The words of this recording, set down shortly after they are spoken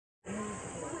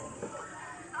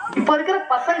இப்ப இருக்கிற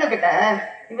பசங்க கிட்ட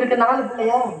இவருக்கு 4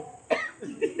 பிள்ளையா?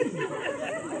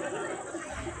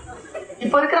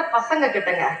 இப்ப இருக்கிற பசங்க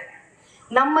கிட்டங்க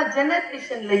நம்ம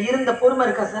ஜெனரேஷன்ல இருந்த பொறுமை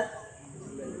இருக்கா சார்?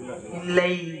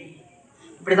 இல்லை.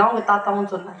 இப்படிதான் உங்க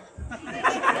தாத்தாவும் சொன்னார்.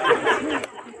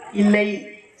 இல்லை.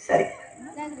 சரி,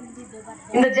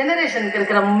 இந்த ஜெனரேஷனுக்கு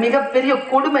இருக்கிற மிகப்பெரிய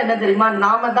கொடுமை என்ன தெரியுமா?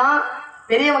 நாம தான்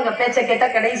பெரியவங்க பேச்ச கேட்ட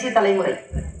கடைசி தலைமுறை.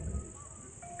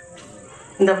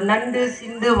 இந்த நண்டு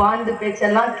சிந்து வாண்டு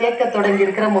பேச்செல்லாம் கேட்க தொடங்கி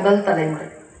இருக்கிற முதல் தலைமுறை.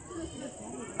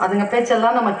 அதுங்க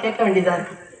பேச்செல்லாம் நம்ம கேட்க வேண்டியதா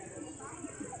இருக்கு.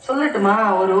 சொல்லட்டுமா?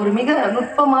 ஒரு மிக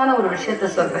நுட்பமான ஒரு விஷயத்த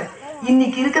சொல்றேன்.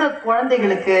 இன்னைக்கு இருக்கிற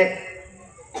குழந்தைகளுக்கு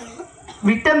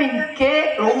விட்டமின் கே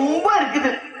ரொம்ப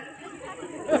இருக்குது.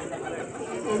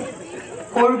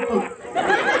 கொழுப்பு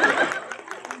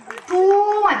டூ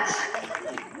மச்.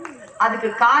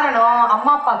 அதுக்கு காரணம்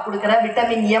அம்மா அப்பா கொடுக்கிற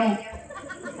விட்டமின் எம்,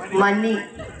 மணி,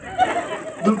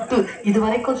 துட்டு. இது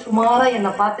வரைக்கும் சுமாரா என்ன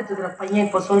பார்த்துட்டு இருக்கிற பையன்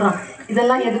இப்ப சொல்றான்,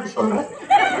 இதெல்லாம் எதுக்கு சொல்ற?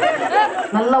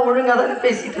 நல்லா ஒழுங்கா தான்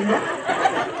பேசிட்டு இருந்த,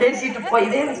 பேசிட்டு போய்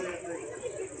இதே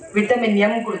விட்டமின்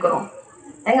எம் கொடுக்கறோம்.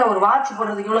 எங்க ஒரு வாட்ச்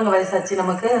போடுறதுக்கு எவ்வளவுங்க வயசாச்சு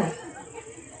நமக்கு?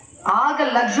 ஆக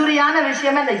லக்ஸுரியான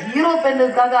விஷயமே அந்த ஹீரோ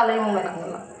பெண்ணுக்காக அலைவோங்க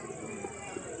நாங்கெல்லாம்.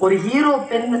 ஒரு ஹீரோ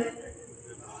பெண்ணு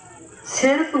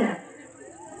செருப்புங்க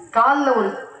காலில் ஒரு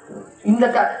இந்த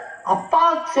அப்பா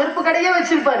செருப்பு கடையே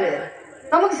வச்சிருப்பாரு,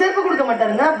 நமக்கு செருப்பு கொடுக்க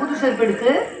மாட்டாருங்க. புது செருப்பு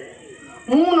எடுத்து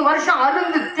 3 வருஷம்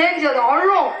அருந்து தேஞ்சு அது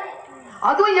அழும்.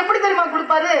 அதுவும் எப்படி தெரியுமா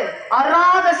கொடுப்பாரு?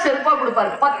 அறாத செருப்பா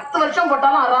கொடுப்பாரு. 10 வருஷம்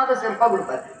போட்டாலும் அறாத செருப்பா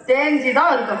கொடுப்பாரு.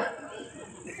 தேஞ்சிதான் இருக்கணும்.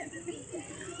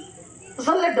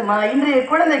 சொல்லட்டுமா? இன்றைய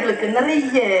குழந்தைகளுக்கு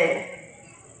நிறைய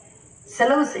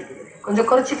செலவு செய்யுது. கொஞ்சம்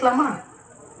குறைச்சிக்கலாமா?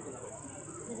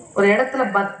 ஒரு இடத்துல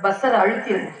பஸ்ஸரை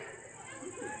அழுத்திருங்க.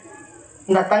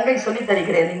 இந்த தங்கை சொல்லி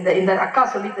தருகிறேன், இந்த அக்கா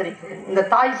சொல்லி தருகிறேன், இந்த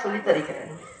தாய் சொல்லி தருகிறேன்.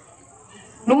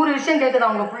 100 விஷயம் கேட்குது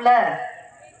அவங்க புள்ள,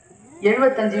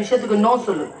 75 விஷயத்துக்கு நோ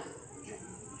சொல்லு,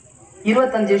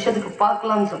 25 விஷயத்துக்கு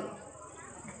பார்க்கலாம்னு சொல்லு,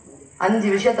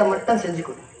 5 விஷயத்த மட்டும் செஞ்சு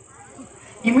கொடு.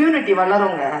 இம்யூனிட்டி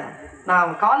வளருங்க.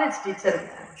 நான் காலேஜ்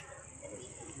டீச்சருங்க.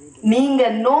 நீங்க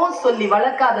நோ சொல்லி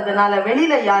வளர்க்காததுனால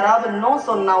வெளியில யாராவது நோ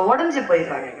சொன்னா உடஞ்சு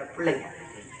போயிடுறாங்க எங்க பிள்ளைங்க.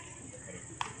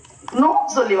 நோ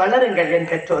சொல்லி வளருங்கள் என்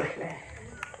பெற்றோர்களே.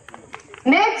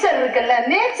 நேச்சர் இருக்குல்ல,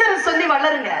 நேச்சர் சொல்லி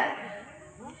வளருங்க.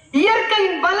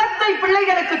 இயற்கையின் பலத்தை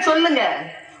பிள்ளைகளுக்கு சொல்லுங்க.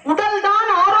 உடல்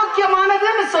தான்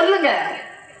ஆரோக்கியமானதுன்னு சொல்லுங்க.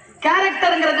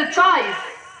 கேரக்டர்ங்கிறது சாய்ஸ்.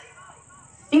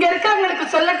 இங்க இருக்கிறவங்களுக்கு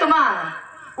சொல்லட்டுமா?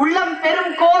 உள்ளம்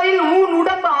பெரும் கோவில், ஊன்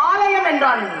உடம்பு ஆலயம்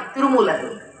என்றான் திருமூலர்.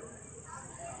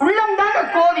 உள்ளம் தாங்க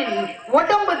கோவில்,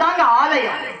 உடம்பு தாங்க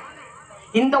ஆலயம்.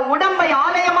 இந்த உடம்பை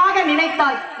ஆலயமாக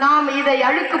நினைத்தால் நாம் இதை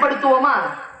அழுக்குப்படுத்துவோமா?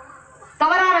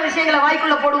 தவறான விஷயங்களை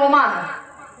வாய்க்குள்ள போடுவோமா?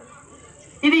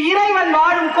 இது இறைவன்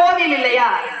வாழும் கோவில் இல்லையா?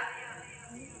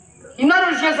 இன்னொரு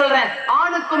விஷயம் சொல்றேன்,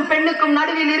 ஆணுக்கும் பெண்ணுக்கும்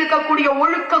நடுவில் இருக்கக்கூடிய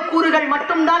ஒழுக்க கூறுகள்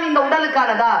மட்டும்தான் இந்த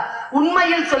உடலுக்கானதா?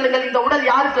 உண்மையில் சொல்லுங்கள், இந்த உடல்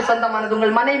யாருக்கு சொந்தமானது?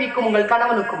 உங்கள் மனைவிக்கும் உங்கள்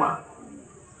கணவனுக்குமா?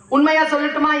 உண்மையா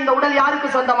சொல்லட்டுமா? இந்த உடல்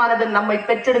யாருக்கு சொந்தமானது? நம்மை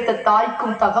பெற்றெடுத்த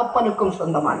தாய்க்கும் தகப்பனுக்கும்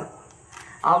சொந்தமானது.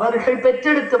 அவர்கள்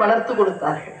பெற்றெடுத்து வளர்த்து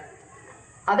கொடுத்தார்கள்.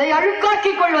 அதை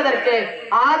அழுக்காக்கிக் கொள்வதற்கு,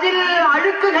 அதில்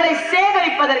அழுக்குகளை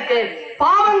சேகரிப்பதற்கு,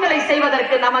 பாவங்களை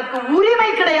செய்வதற்கு நமக்கு உரிமை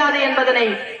கிடையாது என்பதனை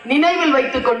நினைவில்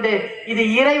வைத்துக் கொண்டு, இது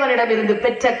இறைவனிடமிருந்து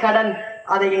பெற்ற கடன்,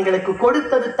 அதை எங்களுக்கு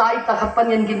கொடுத்தது தாய்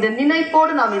தகப்பன் என்கின்ற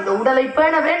நினைப்போடு நாம் இந்த உடலை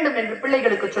பேண வேண்டும் என்று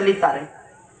பிள்ளைகளுக்கு சொல்லித்தாரு.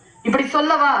 இப்படி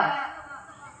சொல்லவா?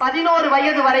 11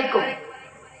 வயது வரைக்கும்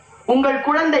உங்கள்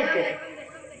குழந்தைக்கு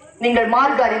நீங்கள்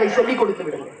மார்க்க அறிவை சொல்லிக் கொடுத்து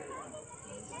விடுங்கள்.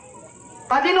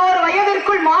 11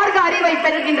 வயதிற்குள் மார்க்க அறிவை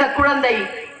பெறுகின்ற குழந்தை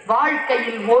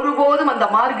வாழ்க்கையில் ஒருபோதும் அந்த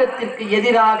மார்க்கத்திற்கு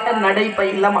எதிராக நடை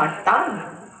பயில மாட்டான்.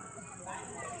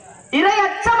 இறை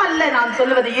அச்சம் அல்ல நான்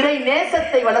சொல்லுவது, இறை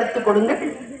நேசத்தை வளர்த்து கொடுங்கள்.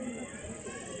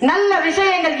 நல்ல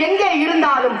விஷயங்கள் எங்கே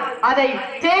இருந்தாலும் அதை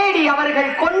தேடி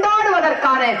அவர்கள்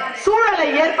கொண்டாடுவதற்கான சூழலை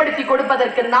ஏற்படுத்தி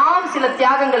கொடுப்பதற்கு நாம் சில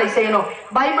தியாகங்களை செய்யணும்.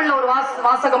 பைபிள்ல ஒரு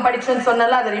வாசகம் படிச்சுன்னு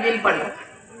சொன்னால அதை ரிவீல் பண்ண.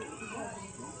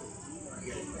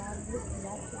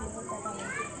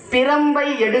 பிரம்பை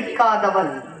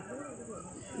எடுக்காதவன்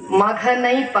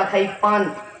மகனை பகைப்பான்.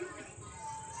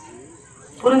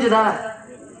 புரிஞ்சுதா?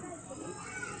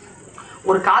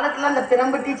 ஒரு காலத்துல அந்த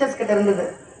பிரம்பு டீச்சர்ஸ் கிட்ட இருந்தது,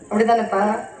 அப்படிதானேப்பா?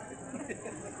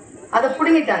 அதை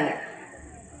புடுங்கிட்டாங்க.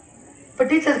 இப்ப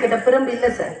டீச்சர்ஸ் கிட்ட பிரம்பு இல்ல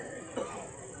சார்,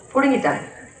 புடுங்கிட்டாங்க.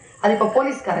 அது இப்ப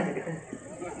போலீஸ்காரங்க கிட்ட.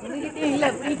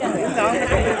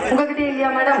 உங்ககிட்ட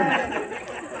இல்லையா மேடம்?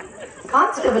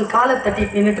 கான்ஸ்டபிள் காலை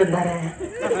தட்டிட்டு நின்னுட்டு இருந்தாரு,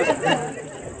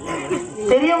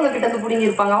 பெரியவங்க கிட்ட இருந்து புடிங்கி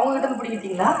இருப்பாங்க, அவங்க கிட்ட இருந்து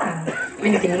புடிங்கிட்டீங்களா?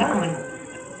 புடிங்கிட்டீங்களா?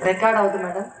 ரெக்கார்ட் ஆகுது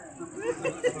மேடம்.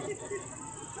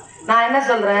 நான் என்ன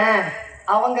சொல்றேன்,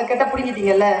 அவங்க கிட்ட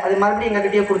புடிங்கிட்டீங்கல்ல, அது மறுபடியும் எங்க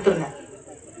கிட்டயே கொடுத்துருங்க.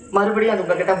 மறுபடியும் அது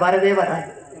உங்ககிட்ட வரவே வராது.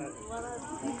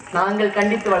 நாங்கள்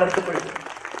கண்டித்து வளர்த்துக் கொள்வோம்.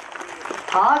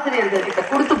 ஆசிரியர்கள் கிட்ட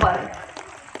கொடுத்து பாருங்க.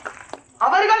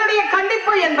 அவர்களுடைய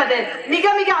கண்டிப்பு என்பது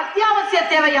மிக மிக அத்தியாவசிய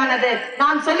தேவையானது.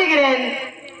 நான் சொல்லுகிறேன்,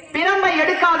 பிரம்பை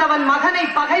எடுக்காதவன் மகனை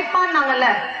பகைப்பான். நாங்கல்ல,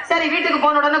 சரி வீட்டுக்கு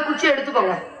போன உடனே குச்சி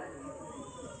எடுத்துக்கோங்க,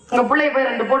 உங்க பிள்ளைய போய்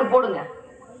 2 போடு போடுங்க,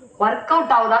 ஒர்க்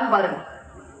அவுட் ஆகுதான்னு பாருங்க.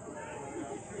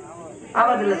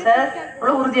 ஆவது இல்ல சார்,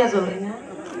 இவ்வளவு உறுதியா சொல்றீங்க.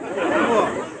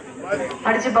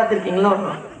 அடிச்சு பார்த்திருக்கீங்களோ?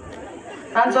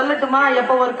 நான் சொல்லட்டுமா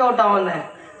எப்ப ஒர்க் அவுட் ஆகும்னு?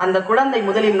 அந்த குழந்தை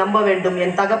முதலில் நம்ப வேண்டும்,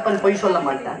 என் தகப்பன் பொய் சொல்ல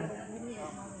மாட்டான்,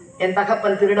 என்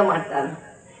தகப்பன் திருட மாட்டான்,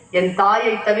 என்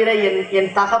தாயை தவிர என்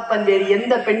தகப்பன் வேறு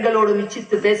எந்த பெண்களோடு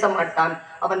நிச்சயித்து பேச மாட்டான்,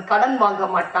 அவன் கடன் வாங்க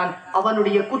மாட்டான்,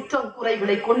 அவனுடைய குற்றம்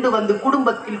குறைகளை கொண்டு வந்து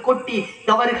குடும்பத்தில் கொட்டி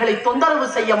அவர்களை தொந்தரவு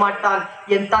செய்ய மாட்டான்,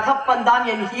 என் தகப்பன் தான்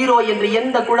என் ஹீரோ என்று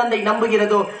எந்த குழந்தை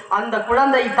நம்புகிறதோ அந்த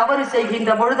குழந்தை தவறு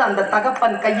செய்கின்ற பொழுது அந்த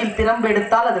தகப்பன் கையில் பிரம்பு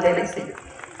எடுத்தால் அது வேலை செய்யும்.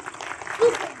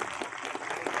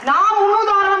 நாம்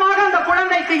முன்னுதாரணமாக அந்த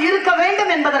குழந்தைக்கு இருக்க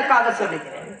வேண்டும் என்பதற்காக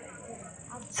சொல்லுகிறேன்.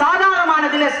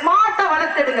 சாதாரணமானதுல ஸ்மார்ட்டா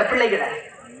வளர்த்தெடுங்க பிள்ளைகளை.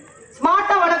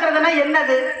 ஸ்மார்ட்டா வளர்க்கறதுனா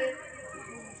என்னது?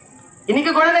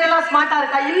 இன்னைக்கு குழந்தைகள் எல்லாம் ஸ்மார்ட்டா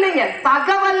இருக்கா? இல்லைங்க.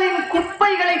 தகவலின்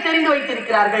குப்பைகளை தெரிந்து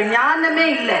வைத்திருக்கிறார்கள். ஞானமே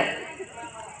இல்லை,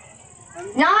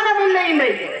 ஞானம் இல்லை.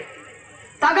 இன்றைக்கு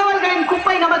தகவல்களின்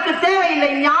குப்பை நமக்கு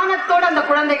தேவையில்லை. ஞானத்தோடு அந்த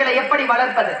குழந்தைகளை எப்படி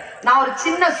வளர்ப்பது? நான் ஒரு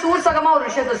சின்ன சூசகமா ஒரு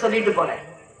விஷயத்தை சொல்லிட்டு போறேன்.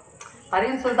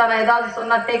 பர்வீன் சுல்தானா ஏதாவது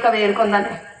சொன்னா டேக்அவே இருக்கும்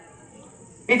தானே?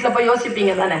 வீட்டுல போய்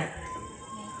யோசிப்பீங்க தானே?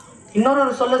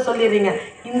 இன்னொரு சொல்லிடுறீங்க.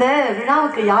 இந்த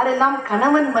விழாவுக்கு யாரெல்லாம்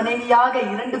கணவன் மனைவியாக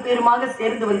 2 பேருமாக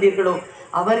சேர்ந்து வந்தீர்களோ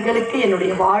அவர்களுக்கு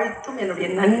என்னுடைய வாழ்த்தும் என்னுடைய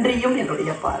நன்றியும்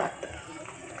என்னுடைய பாராட்டு.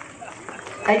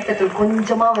 கைத்தட்டல்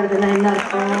கொஞ்சமா வருதுன்னா என்ன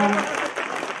அர்த்தம்?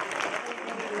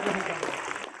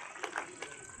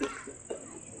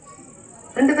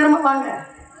 ரெண்டு பேருமா வாங்க.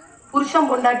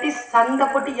 புருஷன் பொண்டாட்டி சண்டை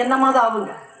போட்டு என்னமாவது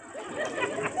ஆகுங்க.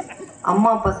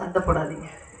 அம்மா அப்பா சண்டை போடாதீங்க.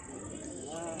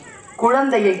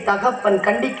 குழந்தையை தகப்பன்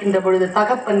கண்டிக்கின்ற பொழுது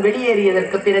தகப்பன்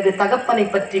வெளியேறியதற்கு பிறகு தகப்பனை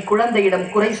பற்றி குழந்தையிடம்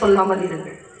குறை சொல்லாமல்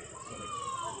இருங்கள்.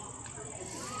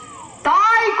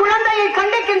 தாய் குழந்தையை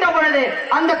கண்டிக்கின்ற பொழுது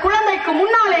அந்த குழந்தைக்கு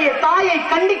முன்னாலேயே தாயை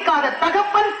கண்டிக்காத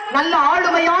தகப்பன் நல்ல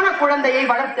ஆளுமையான குழந்தையை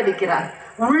வளர்த்தெடுக்கிறார்.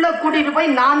 உள்ள கூட்டிட்டு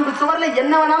போய் 4 சுவர்ல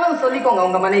என்ன வேணாலும் சொல்லிக்கோங்க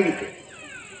உங்க மனைவிக்கு.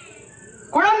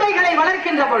 குழந்தைகளை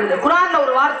வளர்க்கின்ற பொழுது குர்ஆன்ல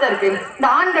ஒரு வார்த்தை இருக்கு, இந்த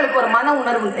ஆண்களுக்கு ஒரு மன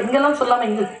உணர்வு. இங்கெல்லாம் சொல்லாம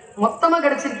இங்க மொத்தமா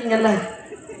கிடைச்சிருக்கீங்கல்ல,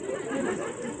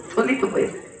 சொல்லிட்டு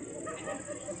போயிரு.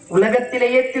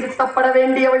 உலகத்திலேயே திருத்தப்பட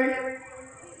வேண்டியவள்,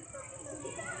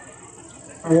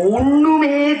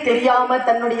 ஒண்ணுமே தெரியாம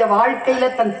தன்னுடைய வாழ்க்கையில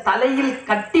தன் தலையில்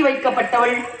கட்டி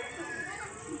வைக்கப்பட்டவள்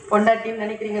பொண்டாட்டின்னு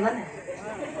நினைக்கிறீங்க தானே?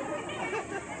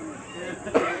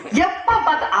 எப்ப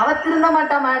பார்த்த அவ திருந்த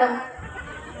மாட்டா மேடம்,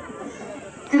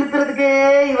 திருத்துறதுக்கே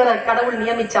இவரை கடவுள்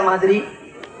நியமிச்ச மாதிரி.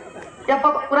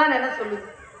 எப்ப குர்ஆன் என்ன சொல்லுது?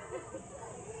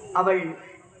 அவள்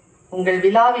உங்கள்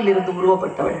விழாவில் இருந்து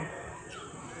உருவப்பட்டவள்.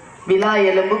 விழா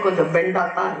எலும்பு கொஞ்சம்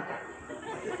பெண்டாத்தான் இருக்கு,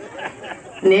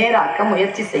 நேராக்க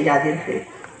முயற்சி செய்யாதீர்கள்,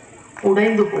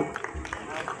 உடைந்து போகும்.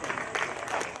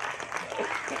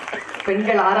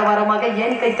 பெண்கள் ஆரவாரமாக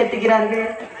ஏன் கை தட்டுகிறார்கள்?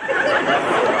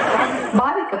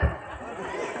 பாதிக்கப்படும்.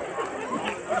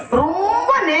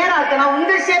 ரொம்ப நேராக்கனா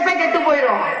உங்க ஷேப்பே கெட்டு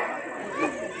போயிடும்,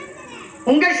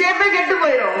 உங்க ஷேப்பே கெட்டு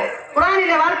போயிடும்.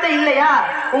 குர்ஆனிலே வார்த்தை இல்லையா?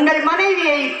 உங்கள்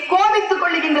மனைவியை கோபித்துக்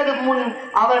கொள்ளுகின்றது முன்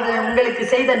அவர்கள் உங்களுக்கு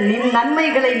செய்த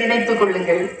நன்மைகளை நினைத்துக்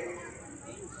கொள்ளுங்கள்.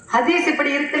 ஹதீஸ்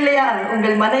இப்படி இருக்கு இல்லையா?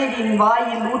 உங்கள் மனைவியின்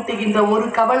வாயில் ஊட்டுகின்ற ஒரு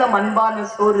கவளம் அன்பான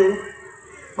சோறு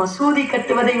மசூதி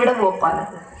கட்டுவதை விட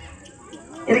ஓப்பானது.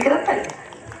 இருக்கிறதா?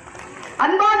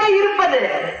 அன்பாக இருப்பது,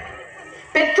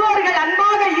 பெற்றோர்கள்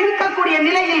அன்பாக இருக்கக்கூடிய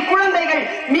நிலையில் குழந்தைகள்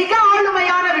மிக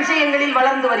ஆளுமையான விஷயங்களில்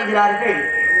வளர்ந்து வருகிறார்கள்.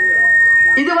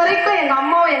 இதுவரைக்கும் எங்க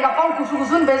அம்மாவும் எங்க அப்பாவும் குசு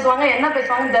குசுன்னு பேசுவாங்க, என்ன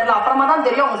பேசுவாங்கன்னு தெரியல. அப்புறமா தான்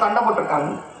தெரியும் அவங்க சண்டை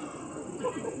போட்டிருக்காங்க.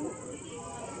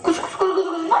 குசு குசு குசு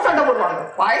குசுமா சண்டை போடுவாங்க,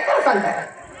 பயங்கர சண்டை,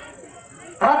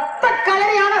 ரத்த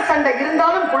கலரியான சண்டை.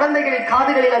 இருந்தாலும் குழந்தைகளின்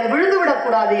காதுகளில் அது விழுந்து விடக்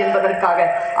கூடாது என்பதற்காக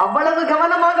அவ்வளவு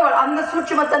கவனமாக அந்த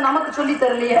சூட்சுமத்தை நமக்கு சொல்லி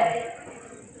தரலையே.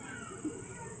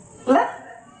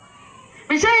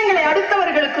 விஷயங்களை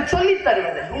அடுத்தவர்களுக்கு சொல்லி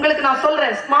தருவது. உங்களுக்கு நான்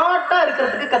சொல்றேன், ஸ்மார்ட்டா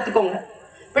இருக்கிறதுக்கு கத்துக்கோங்க.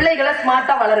 பிள்ளைகளை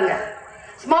ஸ்மார்ட்டா வளருங்க.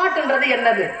 ஸ்மார்ட்ன்றது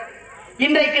என்னது?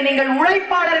 இன்றைக்கு நீங்கள்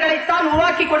உழைப்பாளர்களைத்தான்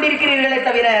உருவாக்கி கொண்டிருக்கிறீர்களே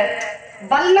தவிர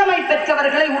வல்லமை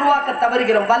பெற்றவர்களை உருவாக்க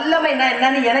தவறுகிறோம். வல்லமைனா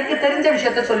என்னன்னு எனக்கு தெரிஞ்ச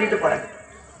விஷயத்த சொல்லிட்டு போறேன்.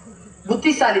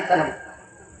 புத்திசாலித்தனம்,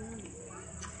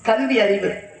 கல்வி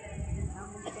அறிவு,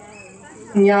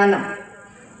 ஞானம்,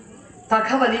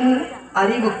 தகவலின்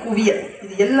அறிவு குவியல்,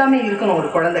 இது எல்லாமே இருக்கணும் ஒரு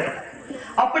குழந்தைகள்.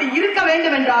 அப்படி இருக்க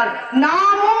வேண்டும் என்றால்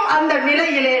நாமும் அந்த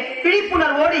நிலையிலே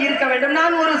விழிப்புணர்வோடு இருக்க வேண்டும்.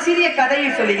 நான் ஒரு சிறிய கதையை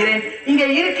சொல்லுகிறேன். இங்கே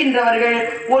இருக்கின்றவர்கள்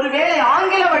ஒருவேளை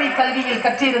ஆங்கில வழி கல்வியில்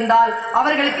கற்றிருந்தால்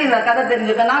அவர்களுக்கு இந்த கதை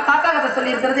தெரிஞ்சுக்க. நான் காக்கா கதை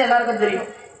சொல்லி இருக்கிறது எல்லாருக்கும் தெரியும்.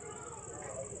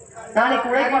 நாளைக்கு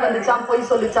உழைப்பால் வந்துச்சான், பொய்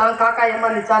சொல்லிச்சான், காக்கா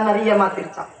ஏமாந்துச்சான், நிறைய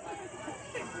ஏமாத்திருச்சான்.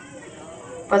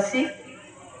 பசி,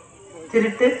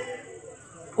 திருட்டு,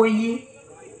 பொய்,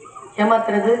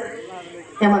 ஏமாத்துறது,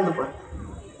 ஏமாந்து போற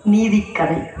நீதி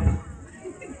கதை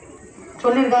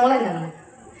சொல்லியிருக்காங்களா இல்ல?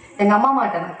 எங்க அம்மா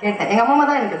மாட்ட நான் கேட்டேன். எங்க அம்மா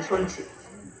தான் எனக்கு சொல்லிச்சு.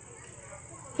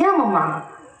 ஏன் அம்மா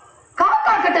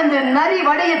காக்கா கிட்ட இந்த நரி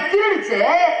வடைய திருடுச்சு,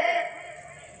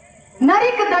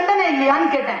 நரிக்கு தண்டனை இல்லையான்னு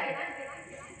கேட்டேன்.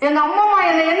 எங்க அம்மா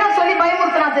என்ன சொல்லி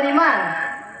பயமுறுத்தினா தெரியுமா?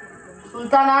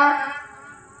 சுல்தானா,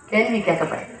 கேள்வி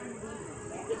கேட்கப்பட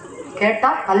கேட்டா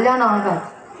கல்யாணம் ஆகாது.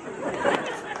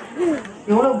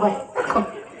 எவ்வளவு பயம்,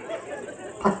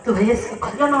 10 வயசு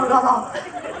கல்யாணம் ஆகாதா?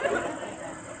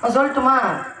 நான் சொல்லட்டுமா?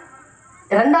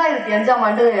 2005ஆம்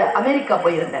ஆண்டு அமெரிக்கா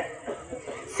போயிருந்தேன்.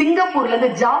 சிங்கப்பூர்ல இருந்து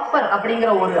ஜாஃபர்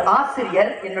அப்படிங்கிற ஒரு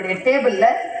ஆசிரியர் என்னுடைய டேபிள்ல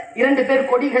 2 பேர்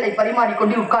கொடிகளை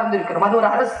பரிமாறிக்கொண்டு உட்கார்ந்து இருக்கிறோம். அது ஒரு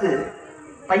அரசு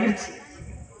பயிற்சி.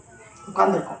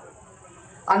 உட்கார்ந்துருக்கோம்.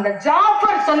 அந்த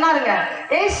ஜாஃபர் சொன்னாருங்க,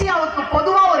 ஏசியாவுக்கு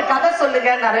பொதுவா ஒரு கதை சொல்லுங்க.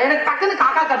 எனக்கு டக்குன்னு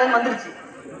காக்கா கதைன்னு வந்துருச்சு.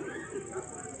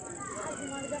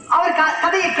 அவர்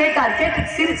கதையை கேட்டார். கேட்டு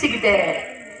சிரிச்சுக்கிட்டே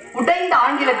உடைந்த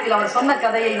ஆங்கிலத்தில் அவர் சொன்ன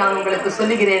கதையை நான் உங்களுக்கு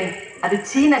சொல்லுகிறேன். அது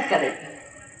சீன கதை.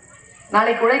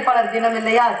 நாளைக்கு உழைப்பாளர் தினம்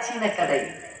இல்லையா? சீன கதை.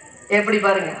 எப்படி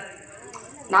பாருங்க,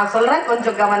 நான் சொல்றேன்,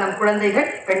 கொஞ்சம் கவனம். குழந்தைகள்,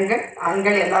 பெண்கள்,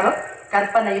 ஆண்கள் எல்லாரும்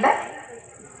கற்பனையில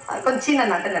கொஞ்சம் சீன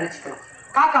நாட்டை நினைச்சுக்கணும்.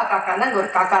 காக்கா காக்கான்னு ஒரு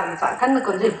காக்கா இருந்துச்சா, கண்ணு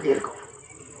கொஞ்சம் இப்படி இருக்கும்,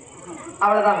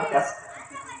 அவ்வளவுதான் வித்தியாசம்.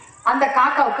 அந்த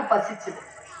காக்காவுக்கு பசிச்சுது.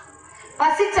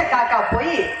 பசிச்ச காக்கா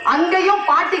போய் அங்கேயும்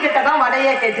பாட்டி கிட்ட தான்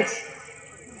வடையே கேட்டுச்சு.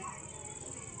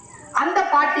 அந்த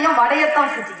பாட்டியும்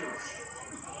வடையத்தான் சுத்திட்டு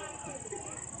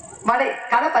வடை.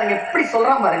 கதை பாருங்க எப்படி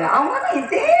சொல்றான் பாருங்க. அவங்க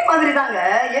இதே மாதிரி தாங்க,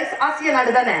 ஆசிய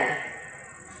நாடு தானே,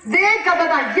 இதே கதை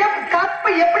தான்.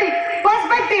 எப்படி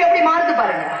பெர்ஸ்பெக்டிவ் எப்படி மாறுது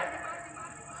பாருங்க.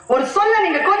 ஒரு சொல்ல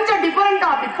நீங்க கொஞ்சம் டிஃபரெண்டா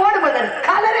அப்படி போடுவது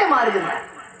கலரே மாறுதுங்க.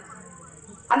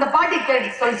 அந்த பாட்டி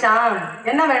கேட்டு சொல்லிச்சான்,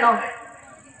 என்ன வேணும்?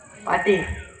 பாட்டி,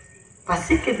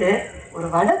 பசிக்குது, ஒரு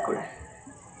வடை கூட.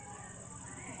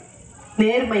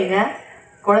 நேர்மைங்க,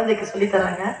 குழந்தைக்கு சொல்லி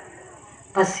தராங்க.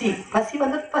 பசி பசி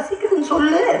வந்து பசிக்குதுன்னு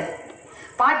சொல்லு.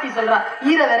 பாட்டி சொல்றா,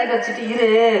 ஈர விறகு வச்சுட்டு இரு,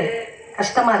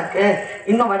 கஷ்டமா இருக்கு,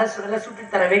 இன்னும் வடை சுடல, சுட்டு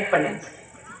தர, வெயிட் பண்ணு.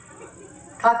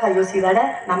 காக்கா யோசிதாட,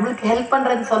 நம்மளுக்கு ஹெல்ப்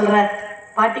பண்றேன்னு சொல்ற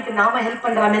பாட்டிக்கு நாம ஹெல்ப்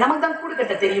பண்றாமே, நமக்கு தான் கூடு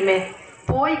கட்ட தெரியுமே.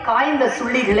 போய் காய்ந்த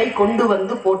சுள்ளிகளை கொண்டு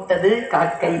வந்து போட்டது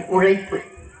காக்கை. உழைப்பு,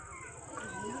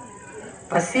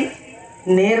 பசி,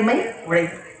 நேர்மை,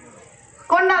 உழைப்பு.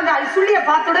 கொண்டாந்து சுள்ளிய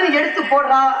பார்த்துடன் எடுத்து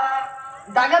போடுறா.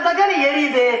 தக தகன்னு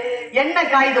எரியுது, என்ன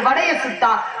காயுது, வடைய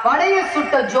சுட்டா. வடைய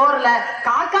சுட்ட ஜோர்ல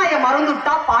காக்காய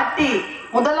மறந்துட்டா பாட்டி.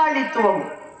 முதலாளித்துவம்,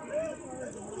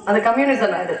 அது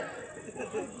கம்யூனிசம் நாடு.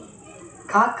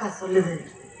 காக்கா சொல்லுது,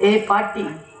 ஏ பாட்டி,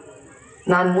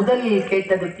 நான் முதலில்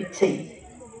கேட்டது பிச்சை,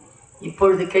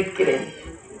 இப்பொழுது கேட்கிறேன்,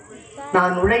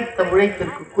 நான் உழைத்த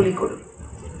உழைப்பிற்கு கூலி கொடு.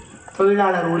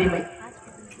 தொழிலாளர் உரிமை.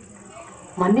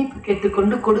 மன்னிப்பு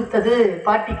கேட்டுக்கொண்டு கொடுத்தது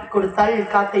பாட்டிக்கு கொடுத்தாள்.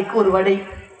 காக்கைக்கு ஒரு வடை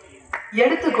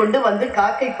எடுத்துக்கொண்டு வந்து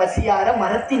காக்கை பசியார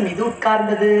மரத்தின் மீது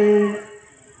உட்கார்ந்தது.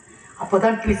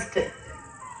 அப்போதான் ட்விஸ்ட்.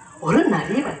 ஒரு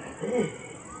நரி வந்தது.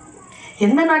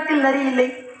 எந்த நாட்டில் நரி இல்லை?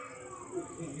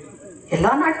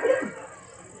 எல்லா நாட்டிலும்,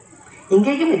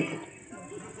 இங்கேயும் இருக்கு,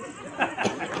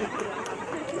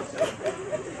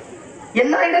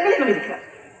 எல்லா இடங்களிலும் இருக்கிற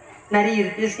நரி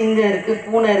இருக்கு, சிங்கம் இருக்கு,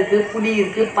 பூனை இருக்கு, புலி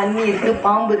இருக்கு, பன்னி இருக்கு,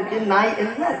 பாம்பு இருக்கு, நாய்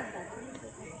எல்லாம் இருக்கு.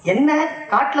 என்ன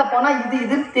காட்டுல போனா இது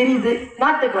இதுன்னு தெரியுது,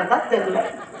 நாட்டுக்கு வந்தா தெரியல.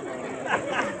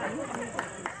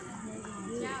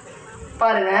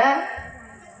 பாருங்க,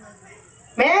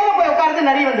 மேல போய் உட்கார்ந்து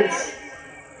நரி வந்துருச்சு.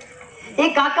 ஏ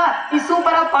காக்கா, நீ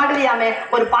சூப்பரா பாடுவியாமே,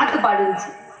 ஒரு பாட்டு பாடுச்சு.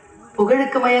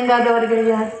 புகழுக்கு மயங்காதவர்கள்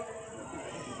யார்?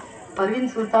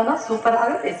 பர்வீன் சுல்தானா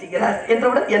சூப்பராக பேசுகிறார்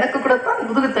என்றவுடன் எனக்கு கூட தான்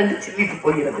முதுகு தண்டி சில்லிட்டு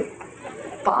போகிறது.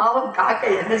 பாவம் காக்கை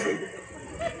என்ன செய்யுது?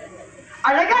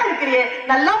 அழகா இருக்கிறியே,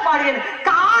 நல்லா பாடிய,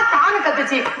 கா கானு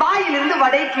கத்துச்சு. வாயிலிருந்து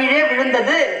வடை கீழே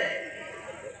விழுந்தது.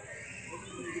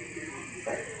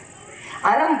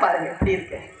 அறம் பாருங்க எப்படி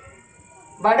இருக்கு.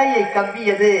 வடையை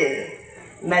கவ்வியது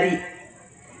நரி.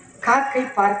 காக்கை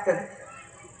பார்த்தது.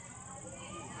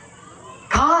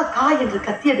 கா கா என்று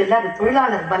கத்தியது இல்ல, அது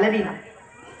தொழிலாளர் பலவீனம்.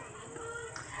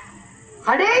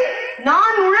 அடே,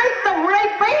 நான் உழைத்த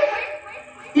உழைப்பை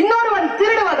இன்னொருவன்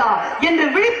திருடுவதா என்று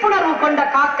விழிப்புணர்வு கொண்ட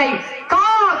காக்கை கா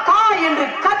கா என்று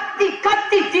கத்தி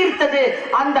கத்தி தீர்த்தது.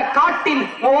 அந்த காட்டில்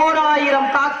 1000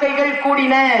 காக்கைகள்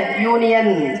கூடின.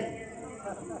 யூனியன்.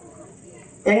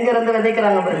 எங்க இருந்து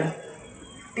விதைக்கிறாங்க பாரு.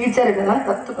 டீச்சருக்கெல்லாம்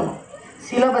கத்துக்கணும்,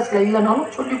 சிலபஸ்ல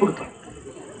இல்லைனாலும் சொல்லி கொடுத்தோம்.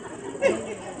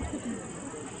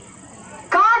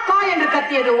 காக்கா என்று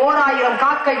கத்தியது 1000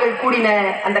 காக்கைகள் கூடின.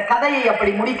 அந்த கதையை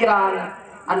அப்படி முடிக்கிறான்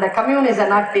அந்த கம்யூனிச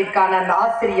நாட்டிற்கான அந்த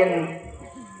ஆசிரியன்.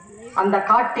 அந்த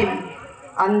காட்டில்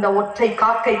அந்த ஒற்றை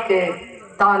காக்கைக்கு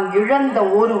தான் இழந்த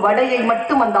ஒரு வடையை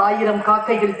மட்டும் அந்த 1000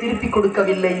 காக்கைகள் திருப்பி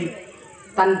கொடுக்கவில்லை.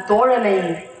 தன் தோழனை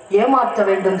ஏமாற்ற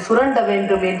வேண்டும், சுரண்ட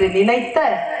வேண்டும் என்று நினைத்த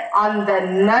அந்த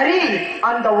நரி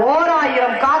அந்த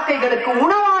 1000 காக்கைகளுக்கு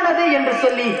உணவானது என்று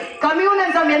சொல்லி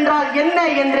கம்யூனிசம் என்றால் என்ன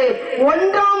என்று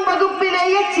 1ஆம்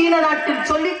வகுப்பிலேயே சீன நாட்டில்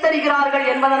சொல்லித் தருகிறார்கள்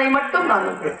என்பதனை மட்டும் நான்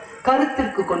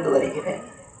கருத்திற்கு கொண்டு வருகிறேன்.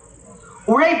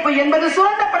 உழைப்பு என்பது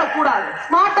சுரண்டப்படக்கூடாது,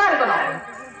 ஸ்மார்ட்டா இருக்கணும்.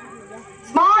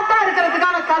 ஸ்மார்ட்டா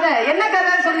இருக்கிறதுக்கான கதை என்ன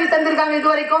கதை சொல்லி தந்திருக்காங்க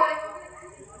இது வரைக்கும்?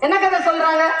 என்ன கதை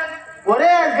சொல்றாங்க? ஒரே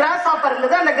கிராஸ் ஹாப்பர்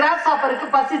இருந்தது, அந்த கிராஸ் ஹாப்பருக்கு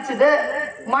பசிச்சுது,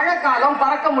 மழை காலம்,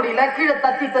 பறக்க முடியல, கீழே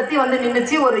தத்தி தத்தி வந்து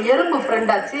நின்னுச்சு, ஒரு எறும்பு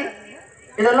ஃப்ரெண்ட் ஆச்சு.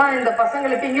 இதெல்லாம் இந்த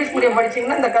பசங்களுக்கு இங்கிலீஷ் மீடியம்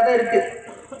படிச்சீங்கன்னா இந்த கதை இருக்கு.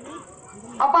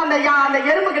 அப்ப அந்த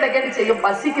எறும்பு கிட்ட கேட்டுச்சு,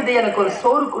 பசிக்குது, எனக்கு ஒரு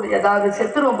சோறு கொடு, ஏதாவது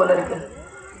செத்துருவோம் போல இருக்கு.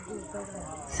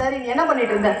 சரி, நீ என்ன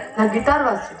பண்ணிட்டு இருந்த? நான் கிட்டார்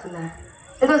வாசிச்சுட்டு இருந்தேன்.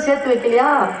 ஏதோ சேர்த்து வைக்கலையா?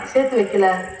 சேர்த்து வைக்கல.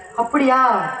 அப்படியா,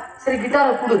 சரி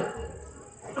கிட்டாரை கொடு.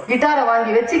 கிட்டாரை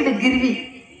வாங்கி வச்சுக்கிட்டு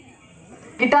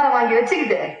கிட்டாரை வாங்கி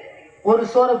வச்சுக்கிட்டு ஒரு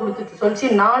சோறை கொடுத்துட்டு சொல்லிச்சு,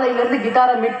 நாளையில இருந்து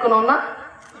கிட்டாரை மீட்கணும்னா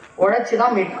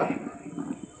உழைச்சுதான் மீட்கணும்.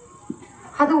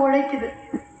 அது உழைக்குது.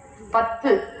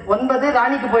 10, 9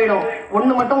 ராணிக்கு போயிடும்,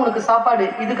 1 மட்டும் உனக்கு சாப்பாடு.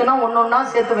 இதுக்குன்னா ஒன்னொன்னா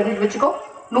சேர்த்து வச்சுக்கோ,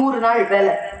 100 நாள்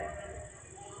வேலை.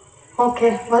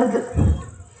 ஓகே, வருது,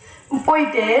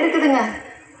 போயிட்டே இருக்குதுங்க.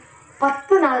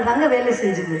 10 நாள் தாங்க வேலை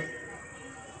செஞ்சுது.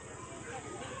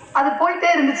 அது போயிட்டே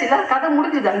இருந்துச்சுல, கதை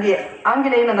முடிஞ்சது அங்கேயே.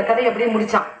 ஆங்கிலேயன் அந்த கதையை அப்படியே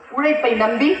முடிச்சான். உழைப்பை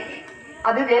நம்பி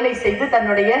அது வேலை செய்து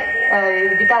தன்னுடைய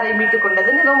கிட்டாரை மீட்டுக்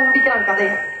கொண்டதுன்னு ஏதோ முடிக்கிறான்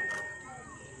கதையை.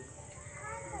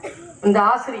 இந்த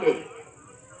ஆசிரியை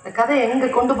இந்த கதையை எங்க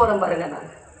கொண்டு போறேன் பாருங்க. நான்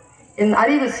என்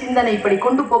அறிவு சிந்தனை இப்படி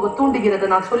கொண்டு போக தூண்டுகிறது.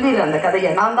 நான் சொல்லிடுறேன் அந்த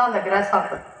கதையை. நான் தான் அந்த கிராஸ்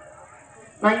ஹாப்பர்.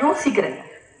 நான் யோசிக்கிறேன்,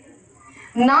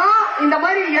 நான் இந்த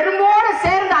மாதிரி எறும்போட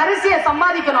சேர்ந்து அரிசியை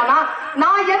சம்பாதிக்கணும்னா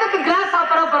நான் எதுக்கு கிராஸ்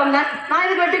ஹாப்பரா பிறந்தேன்? நான்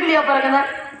எதுக்கு வெட்டுக்கிளியா பிறந்தேன்?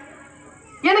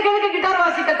 எனக்கு எதுக்கு கிட்டார்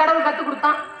வாசிக்க கடவுள் கத்து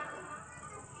கொடுத்தான்?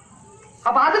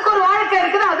 அப்ப அதுக்கு ஒரு வாழ்க்கை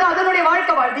இருக்குது, அது அதனுடைய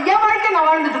வாழ்க்கை வாழ்ந்து என் வாழ்க்கை நான்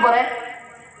வாழ்ந்துட்டு போறேன்.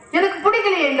 எனக்கு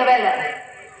பிடிக்கலையே இந்த வேலை.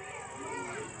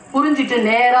 புரிஞ்சிட்டு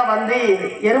நேரா வந்து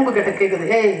எறும்பு கிட்ட கேக்குது,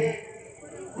 ஏய்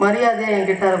மரியாதையா என்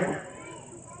கிட்டார போ.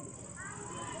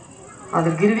 அது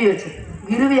கிருவி வச்சு,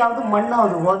 கிருவியாவது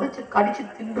மண்ணாவது உதச்சு கடிச்சு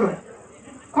தின்றுவேன்.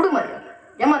 குடு மரியாதை,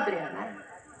 ஏமாத்திரியா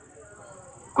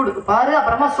குடு பாரு.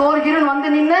 அப்புறமா சோறுகிருன்னு வந்து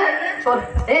நின்ன சோறு,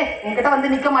 என்கிட்ட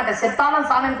வந்து நிக்க மாட்டேன், செத்தாலும்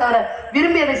சாமி தவிர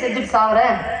விரும்பி அதை செஞ்சுட்டு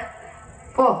சாவறேன்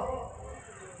போ.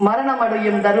 மரணம்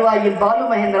அடையும் தருவாயில் பாலு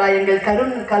மகேந்திரா எங்கள்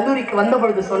கல்லூரிக்கு வந்த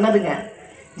பொழுது சொன்னதுங்க,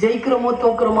 ஜெயிக்கிறோமோ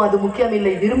தோக்குறோமோ அது முக்கியம்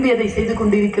இல்லை, விரும்பியதை செய்து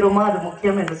கொண்டிருக்கிறோமா அது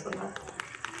முக்கியம் என்று சொன்னார்.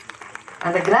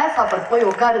 அந்த கிராஸ் ஹாப்பர் போய்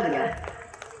உட்காருதுங்க,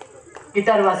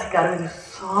 கிட்டார் வாசிக்க ஆரம்பிச்சு.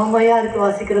 சாமையா இருக்கு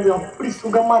வாசிக்கிறது, அப்படி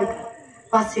சுகமா இருக்கு.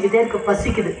 வாசிக்கிட்டே இருக்கு,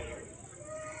 பசிக்குது.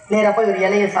 நேரா போய் ஒரு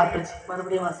இலைய சாப்பிட்டுச்சு,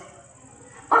 மறுபடியும்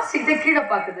வாசிக்கிட்டே கீழே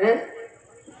பாக்குது,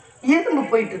 எறும்பு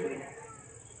போயிட்டு இருக்கு.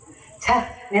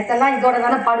 நேத்தெல்லாம் இதோட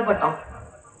தானே பாடுபட்டோம்,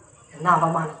 என்ன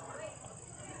அவமானம்.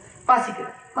 வாசிக்குது,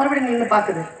 மறுபடியும் நின்று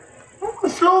பாக்குது,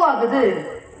 ஸ்லோ ஆகுது.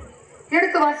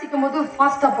 எடுத்து வாசிக்கும் போது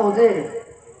ஃபாஸ்டா போகுது,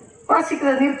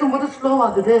 வாசிக்கிறத நிறுத்தும் போது ஸ்லோ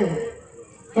ஆகுது.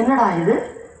 என்னடா இது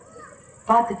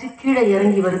பார்த்துட்டு கீழே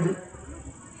இறங்கி வருது.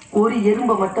 ஒரு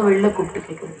எறும்பை மட்டும் வெளில கூப்பிட்டு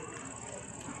கேட்குது,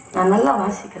 நான் நல்லா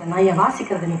வாசிக்கிறேன், நான் என்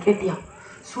வாசிக்கிறத நீ கேட்டியா?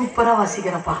 சூப்பரா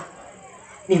வாசிக்கிறப்பா,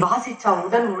 நீ வாசிச்சா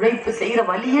உடல் உழைப்பு செய்யற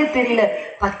வழியே தெரியல,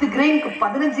 10 கிரெயினுக்கு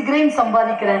 15 கிரெயின்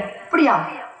சம்பாதிக்கிறேன், அப்படியா?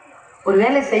 ஒரு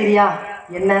வேலை செய்யறியா?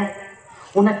 என்ன?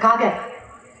 உனக்காக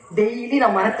டெய்லி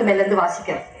நான் மரத்து மேல இருந்து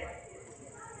வாசிக்கிறேன்,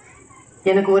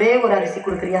 எனக்கு ஒரே ஒரு அரிசி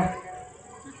கொடுக்குறியா?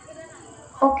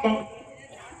 ஓகே,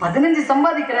 15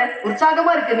 சம்பாதிக்கிறேன்,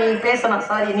 உற்சாகமா இருக்கு, நீ பேசணும்.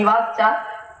 சாரி, நீ வாசிச்சா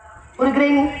ஒரு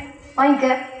கிரெயின்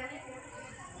வாங்கிக்க.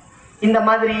 இந்த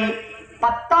மாதிரி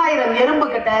 10,000 எறும்பு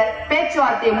கிட்ட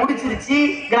பேச்சுவார்த்தையை முடிச்சிருச்சு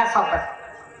கிராஸ் ஹாப்பர்.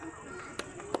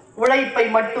 உழைப்பை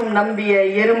மட்டும் நம்பிய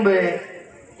எறும்பு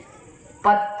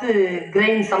 10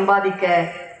 கிரெயின் சம்பாதிக்க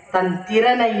தன்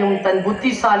திறனையும் தன்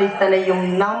புத்திசாலித்தனையும்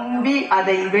நம்பி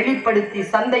அதை வெளிப்படுத்தி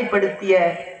சந்தைப்படுத்திய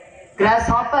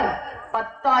கிராஸ் ஹாப்பர்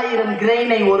 10,000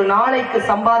 கிரெயினை ஒரு நாளைக்கு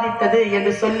சம்பாதித்தது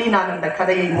என்று சொல்லி நான் அந்த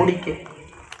கதையை முடிக்கிறேன்.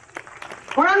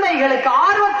 குழந்தைகளுக்கு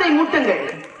ஆர்வத்தை மூட்டுங்கள்.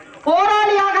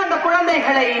 போராளியாக அந்த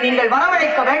குழந்தைகளை நீங்கள்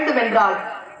வரவழைக்க வேண்டும் என்றால்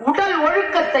உடல்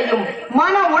ஒழுக்கத்தையும்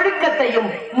மன ஒழுக்கத்தையும்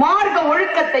மார்க்க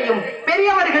ஒழுக்கத்தையும்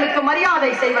பெரியவர்களுக்கு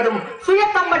மரியாதை செய்வதும்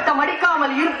சுயத்தம்பட்டம்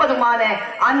அடிக்காமல் இருப்பதுமான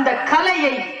அந்த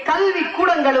கலையை கல்வி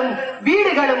கூடங்களும்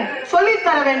வீடுகளும்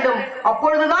சொல்லித்தர வேண்டும்.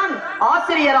 அப்பொழுதுதான்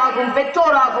ஆசிரியராகவும்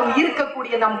பெற்றோராகவும்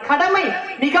இருக்கக்கூடிய நம் கடமை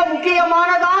மிக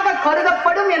முக்கியமானதாக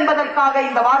கருதப்படும் என்பதற்காக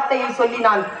இந்த வார்த்தையை சொல்லி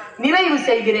நான் நிறைவு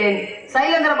செய்கிறேன்.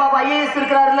 சைலேந்திர பாபு ஐஏஎஸ்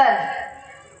இருக்கிறார்ல,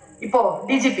 இப்போ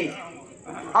டிஜிபி,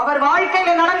 அவர்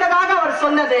வாழ்க்கையில நடந்ததாக அவர்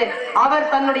சொன்னது, அவர்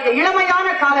தன்னுடைய இளமையான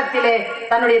காலத்திலே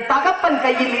தன்னுடைய தகப்பன்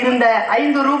கையில் இருந்த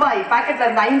 5 ரூபாய் பாக்கெட்ல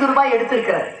இருந்த 5 ரூபாய்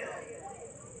எடுத்திருக்கிறார்.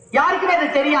 யாருக்குமே அது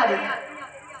தெரியாது.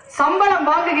 சம்பளம்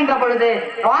வாங்குகின்ற பொழுது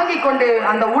வாங்கி கொண்டு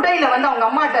அந்த உடையில அவங்க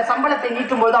அம்மாட்ட சம்பளத்தை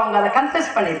நீட்டும் போது அவங்க அதை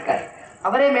கன்ஃபெஸ் பண்ணிருக்காரு.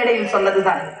 அவரே மேடையில்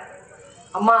சொன்னதுதான்,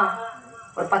 அம்மா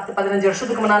ஒரு 10-15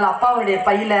 வருஷத்துக்கு முன்னால அப்பாவுடைய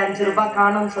பையில 5 ரூபாய்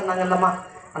காணும்னு சொன்னாங்கல்லம்மா,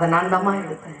 அதை நான் தாம்மா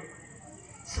எடுத்தேன்,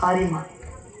 சாரிம்மா.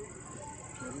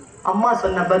 அம்மா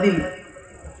சொன்ன பதில்,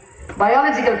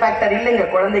 பயாலஜிக்கல் ஃபேக்டர் இல்லைங்க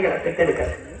குழந்தைகளை பெற்றெடுக்க,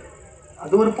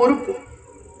 அது ஒரு பொறுப்பு.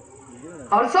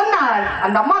 அவர் சொன்னார்,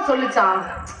 அந்த அம்மா சொல்லிச்சான்,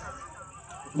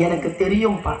 எனக்கு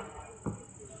தெரியும்பா.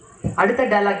 அடுத்த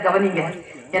டயலாக் கவனிங்க,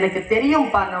 எனக்கு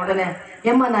தெரியும்பா. உடனே,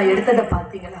 ஏம்மா நான் எடுத்ததை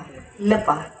பாத்தீங்களா?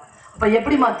 இல்லப்பா. அப்ப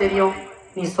எப்படிமா தெரியும்?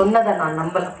 நீ சொன்னதை நான்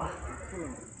நம்பலப்பா.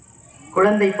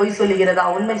 குழந்தை பொய் சொல்லுகிறதா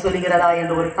உண்மை சொல்லுகிறதா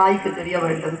என்று ஒரு தாய்க்கு தெரிய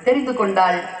வேண்டும். தெரிந்து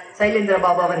கொண்டாள் சைலேந்திர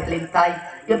பாபு அவர்களின் தாய்.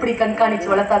 எப்படி கண்காணிச்சு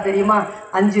வளர்த்தா தெரியுமா?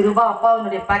 5 ரூபாய்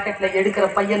அப்பாவுடைய பாக்கெட்ல எடுக்கிற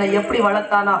பையனை எப்படி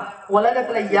வளர்த்தானா,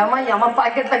 உலகத்துல எமன்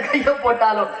பாக்கெட்ல கைய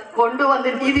போட்டாலும் கொண்டு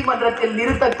வந்து நீதிமன்றத்தில்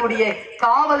நிறுத்தக்கூடிய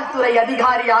காவல்துறை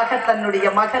அதிகாரியாக தன்னுடைய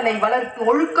மகனை வளர்த்து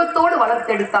ஒழுக்கத்தோடு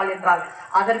வளர்த்தெடுத்தாள் என்றால்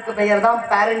அதற்கு பெயர் தான்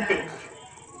பேரண்டிங்.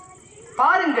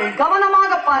 பாருங்கள்,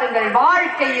 கவனமாக பாருங்கள்.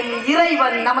 வாழ்க்கையில்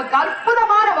இறைவன் நமக்கு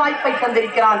அற்புதமான வாய்ப்பை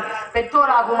தந்திருக்கிறான்.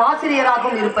 பெற்றோராகவும்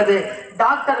ஆசிரியராகவும் இருப்பது.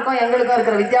 டாக்டருக்கும் எங்களுக்கும்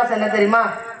இருக்கிற வித்தியாசம் என்ன தெரியுமா?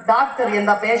 டாக்டர்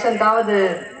எந்த பேஷண்டாவது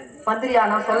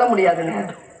மந்திரியானா சொல்ல முடியாதுங்க,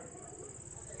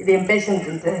 இது என்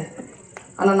பேஷண்ட்.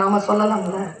 ஆனா நாம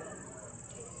சொல்லலாம்ல,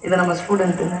 இதை நம்ம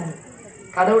ஸ்டூடெண்ட்டுன்னு.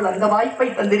 கடவுள் அந்த வாய்ப்பை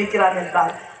தந்திருக்கிறார்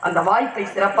என்றால் அந்த வாய்ப்பை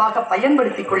சிறப்பாக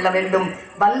பயன்படுத்திக் கொள்ள வேண்டும்.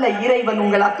 வல்ல இறைவன்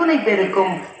உங்கள் அத்துணை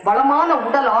பேருக்கும் வளமான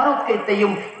உடல்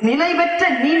ஆரோக்கியத்தையும் நிலை பெற்ற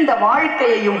நீண்ட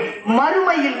வாழ்க்கையையும்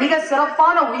மறுமையில் மிக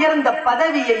சிறப்பான உயர்ந்த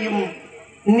பதவியையும்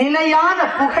நிலையான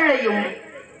புகழையும்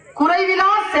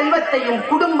குறைவிலா செல்வத்தையும்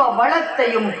குடும்ப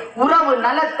வளத்தையும் உறவு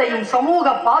நலத்தையும்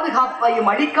சமூக பாதுகாப்பையும்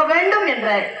அளிக்க வேண்டும் என்ற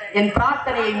என்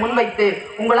பிரார்த்தனையை முன்வைத்து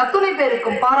உங்கள் அத்துணை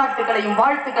பேருக்கும் பாராட்டுகளையும்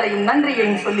வாழ்த்துக்களையும்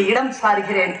நன்றியையும் சொல்லி இடம்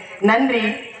சாருகிறேன். நன்றி,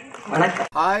 வணக்கம்.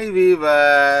 Hi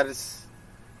viewers,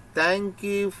 thank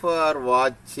you for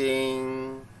watching.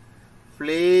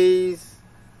 Please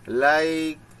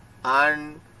like and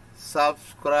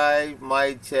subscribe my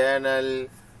channel,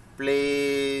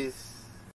 please.